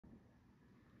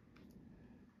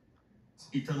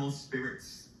eternal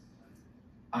spirits.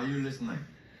 Are you listening?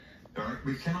 All right?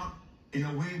 We cannot, in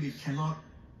a way, we cannot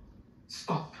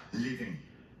stop living.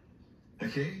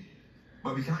 Okay?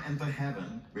 But we cannot enter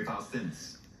heaven with our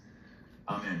sins.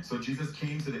 Amen. So Jesus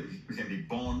came so that we can be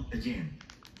born again.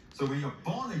 So when you're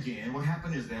born again, what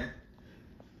happened is that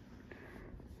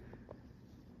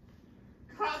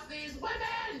cross these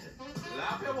women!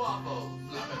 Flap your waffle.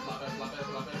 Flap it, flap it, flap it,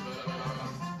 flap it, flap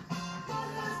it.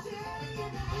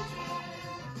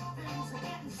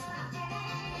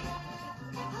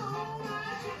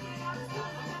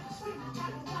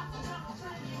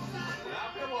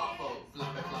 Flap your waffle.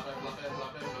 Flap it, flap it, flap it,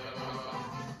 flap it.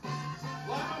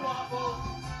 Flap your waffle.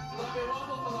 Flap your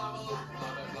waffle, flap it,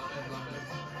 flap it, flap it,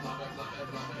 flap it, flap it, flap it,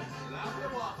 flap it. Flap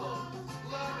your waffle.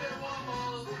 Flap your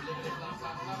waffle. Flippity flap,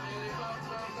 flap, flappity flap,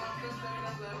 flap, flap, flip, flip,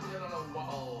 flip, flip, flip,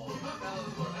 waffle.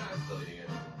 Fellas, we're absolutely it.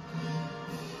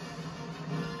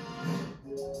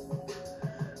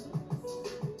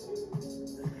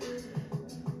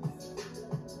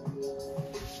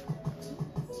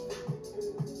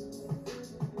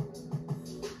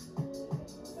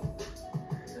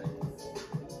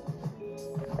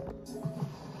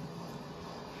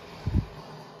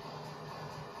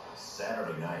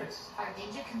 Saturday night. Our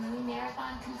Ninja Kamui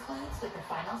Marathon concludes with the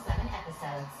final 7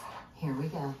 episodes. Here we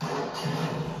go.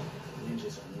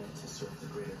 Ninjas are meant to serve the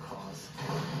greater cause.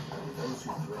 Those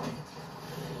who threaten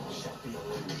shall be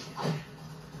eliminated.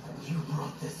 You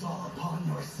brought this all upon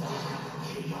yourself,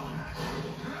 Kion.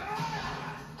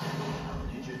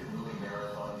 Ninja Kamui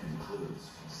Marathon concludes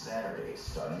Saturday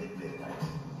starting at midnight.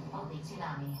 Only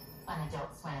Toonami on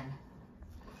Adult Swim.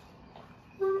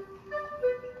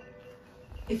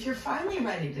 If you're finally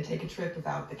ready to take a trip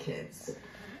without the kids,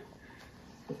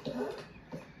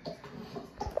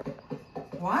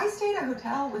 why stay at a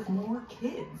hotel with more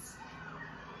kids?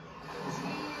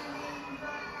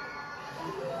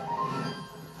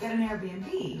 Get an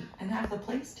Airbnb and have the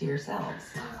place to yourselves.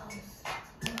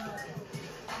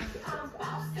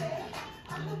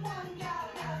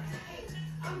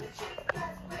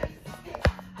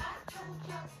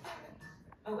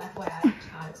 Oh, FYI,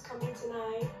 Todd's coming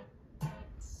tonight.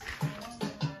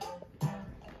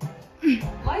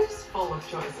 Life's full of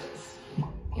choices.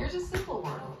 Here's a simple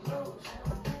one.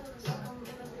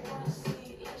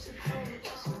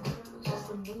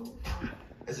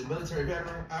 As a military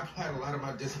veteran, I applied a lot of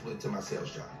my discipline to my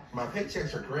sales job. My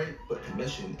paychecks are great, but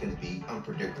commission can be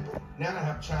unpredictable. Now I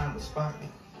have Chime with Spot Me.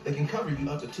 They can cover you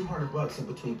up to $200 in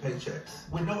between paychecks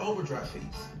with no overdraft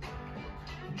fees.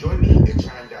 Join me at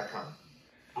Chime.com.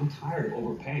 I'm tired of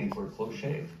overpaying for a close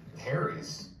shave.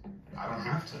 Harry's. I don't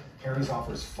have to. Harry's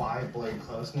offers 5-blade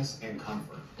closeness and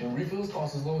comfort. And refills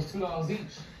cost as low as $2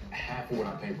 each. Half of what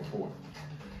I paid before.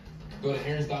 Go to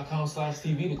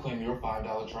harrys.com/TV to claim your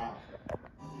 $5 trial.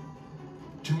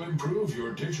 To improve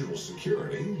your digital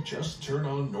security, just turn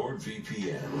on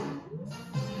NordVPN.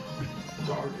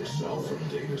 Guard yourself from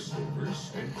data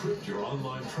snoopers, encrypt your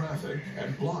online traffic,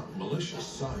 and block malicious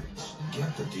sites.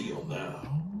 Get the deal now.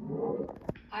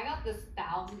 I got this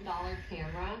 $1,000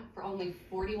 camera for only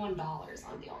 $41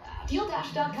 on DealDash.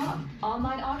 DealDash.com.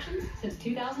 Online auctions since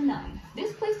 2009.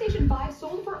 This PlayStation 5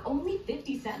 sold for only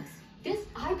 50 cents. This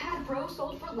iPad Pro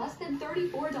sold for less than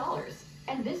 $34.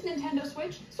 And this Nintendo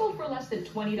Switch sold for less than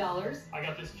 $20. I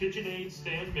got this KitchenAid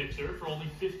stand mixer for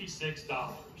only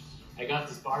 $56. I got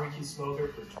this barbecue smoker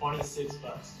for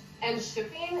 $26. And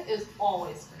shipping is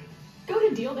always free. Go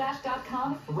to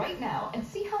DealDash.com right now and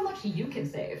see how much you can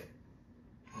save.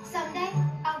 Someday,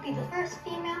 I'll be the first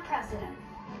female president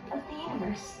of the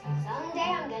universe.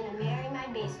 Someday, I'm gonna marry my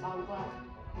baseball glove.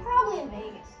 Probably in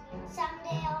Vegas.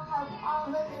 Someday, I'll help all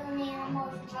the loon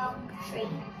animals roam free.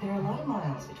 There are a lot of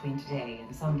miles between today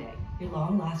and someday. Your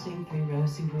long-lasting 3-row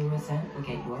Subaru Ascent will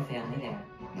get your family there.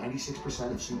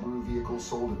 96% of Subaru vehicles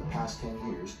sold in the past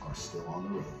 10 years are still on the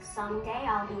road. Someday,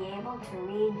 I'll be able to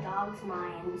read dogs'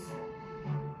 minds.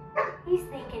 He's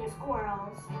thinking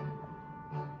squirrels.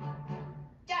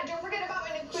 Dad, don't forget about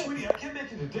my new quiz. Sweetie, I can't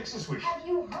make it to Dix this week. Have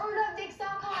you heard of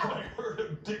Dix.com? I heard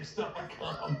of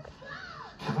Dix.com.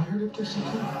 Have I heard of Dix.com?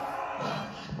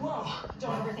 Whoa.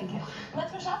 Don't overthink it.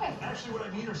 Let's go shopping. Actually, what I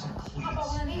need are some cleats. How about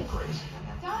one of these? Great.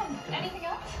 Done. Anything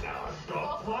else? No, it's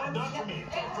all done for me.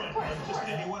 Yeah, of course. Just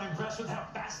anyone impressed with how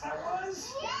fast that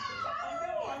was? Yeah! I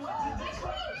know, I went to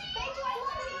Dix.com. Thank you, I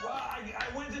love you. Well,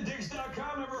 I went to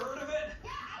Dix.com. Ever heard of it?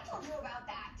 Yeah, I told you about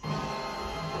that.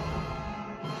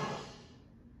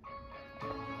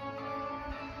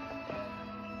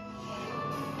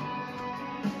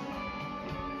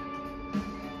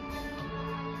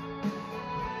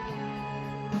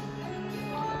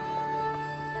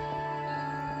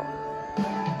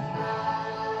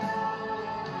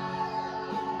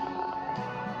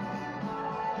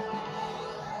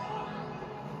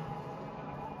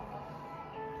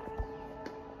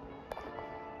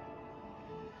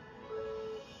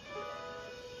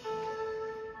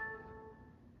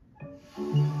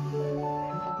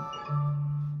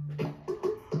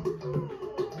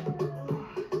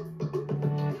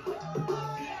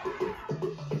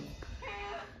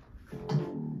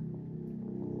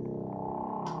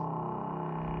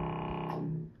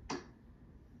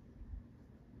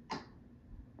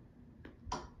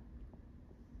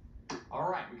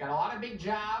 a big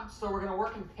job, so we're gonna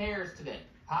work in pairs today.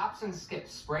 Pops and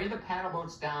Skips, spray the paddle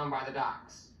boats down by the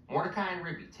docks. Mordecai and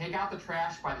Rigby, take out the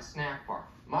trash by the snack bar.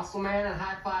 Muscle Man and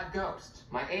High Five Ghost,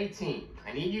 my A-team.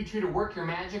 I need you two to work your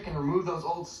magic and remove those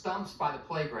old stumps by the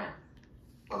playground.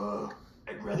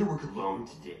 I'd rather work alone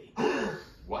today.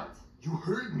 What? You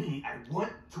heard me. I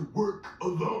want to work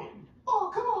alone.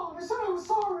 Oh, come on. I said I was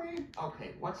sorry.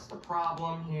 Okay, what's the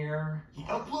problem here? He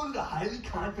uploaded a highly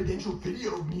confidential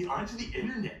video of me onto the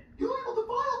internet. You labeled the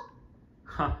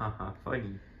file? Hahaha,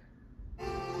 funny.